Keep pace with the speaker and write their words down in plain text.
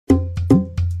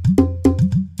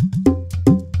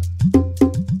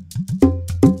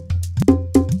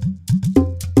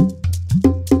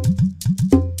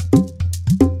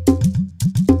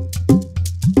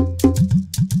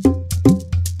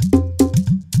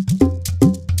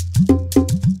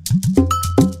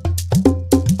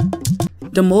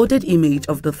the molded image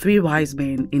of the three wise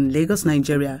men in Lagos,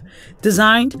 Nigeria,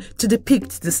 designed to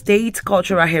depict the state's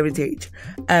cultural heritage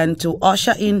and to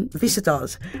usher in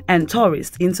visitors and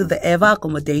tourists into the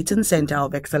ever-accommodating center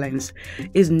of excellence,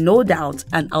 is no doubt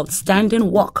an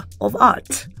outstanding work of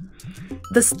art.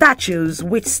 The statues,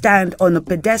 which stand on a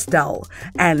pedestal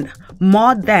and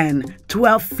more than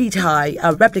 12 feet high,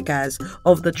 are replicas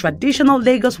of the traditional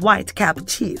Lagos white cap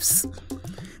chiefs.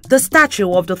 The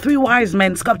statue of the three wise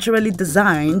men, sculpturally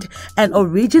designed and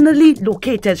originally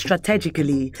located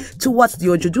strategically towards the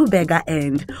Ojodu-Berger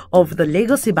end of the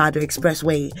Lagos-Ibadan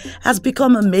Expressway, has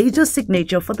become a major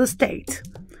signature for the state.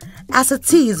 As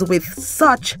it is with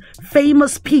such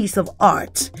famous piece of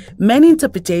art, many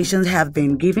interpretations have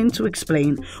been given to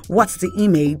explain what the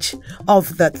image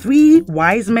of the three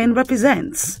wise men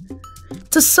represents.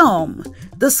 To some,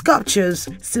 the sculptures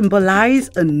symbolize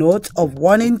a note of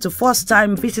warning to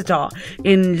first-time visitor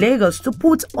in Lagos to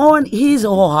put on his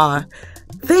or her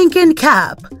thinking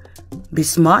cap, be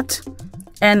smart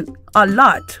and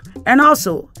alert, and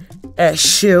also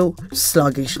eschew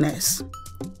sluggishness.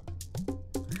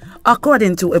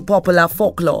 According to a popular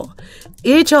folklore,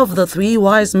 each of the three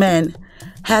wise men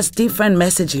has different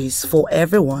messages for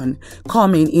everyone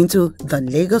coming into the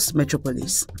Lagos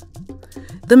metropolis.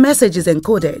 The message is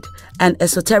encoded and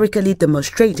esoterically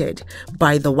demonstrated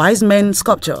by the wise men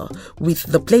sculpture, with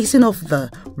the placing of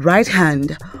the right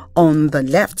hand on the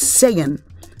left saying,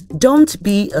 "Don't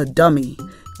be a dummy,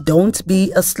 don't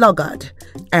be a sluggard,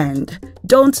 and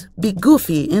don't be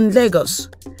goofy in Lagos."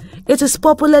 It is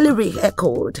popularly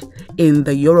re-echoed in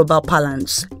the Yoruba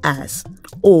parlance as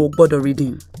 "O gbodo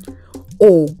reading,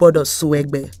 O gbodo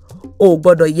suegbe, O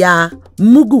gbodo ya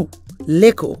mugu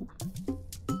leko."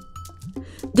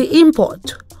 The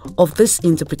import of this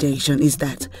interpretation is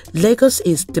that Lagos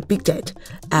is depicted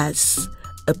as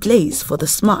a place for the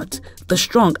smart, the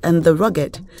strong, and the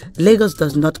rugged. Lagos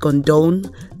does not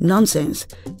condone nonsense.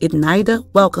 It neither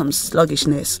welcomes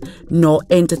sluggishness nor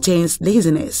entertains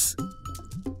laziness.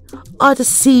 Others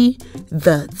see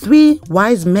the three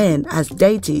wise men as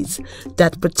deities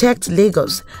that protect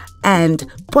Lagos and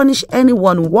punish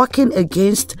anyone working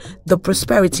against the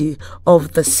prosperity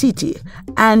of the city,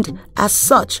 and as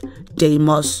such, they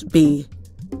must be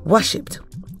worshipped.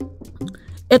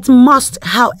 It must,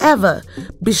 however,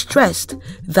 be stressed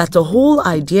that the whole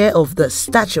idea of the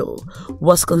statue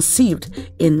was conceived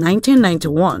in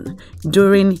 1991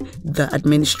 during the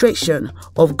administration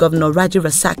of Governor Raji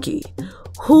Rasaki,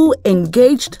 who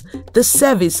engaged the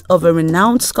service of a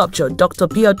renowned sculptor, Dr.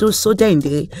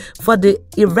 Ojodu-Berger, for the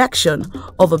erection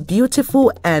of a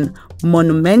beautiful and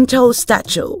monumental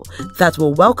statue that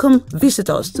will welcome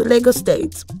visitors to Lagos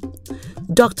State.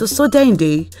 Dr.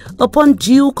 Ojodu-Berger, upon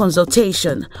due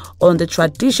consultation on the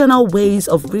traditional ways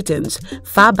of greetings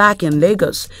far back in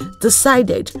Lagos,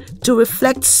 decided to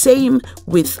reflect same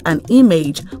with an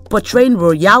image portraying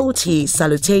royalty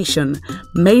salutation,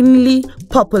 mainly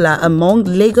popular among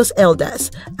Lagos elders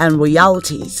and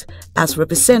royalties, as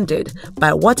represented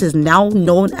by what is now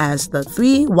known as the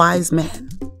three wise men.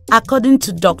 According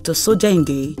to Dr.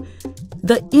 Ojodu-Berger,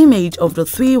 the image of the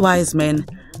three wise men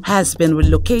has been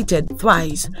relocated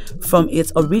thrice from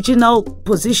its original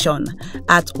position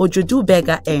at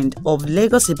Ojodu-Berger end of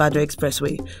Lagos-Ibadan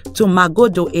Expressway to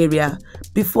Magodo area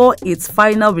before its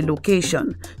final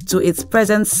relocation to its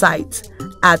present site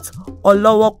at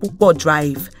Olowopupo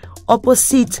Drive,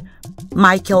 opposite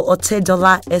Michael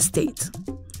Otedola Estate.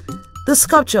 The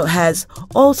sculpture has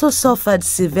also suffered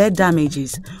severe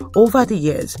damages over the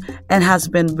years and has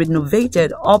been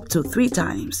renovated up to 3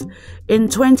 times. In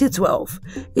 2012,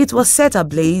 it was set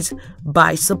ablaze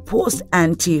by supposed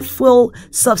anti-fuel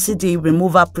subsidy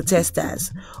removal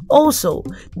protesters. Also,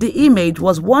 the image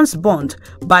was once burned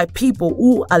by people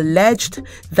who alleged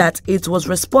that it was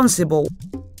responsible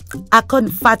for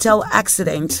fatal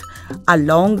accident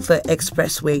along the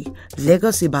expressway,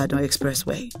 Lagos-Ibadan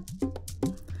Expressway.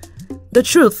 The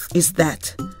truth is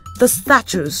that the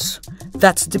statues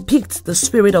that depict the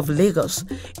spirit of Lagos,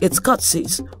 its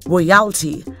courtesies,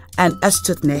 royalty, and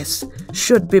astuteness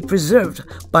should be preserved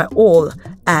by all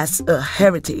as a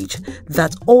heritage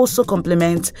that also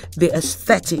complements the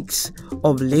aesthetics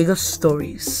of Lagos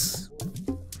stories.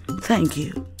 Thank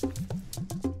you.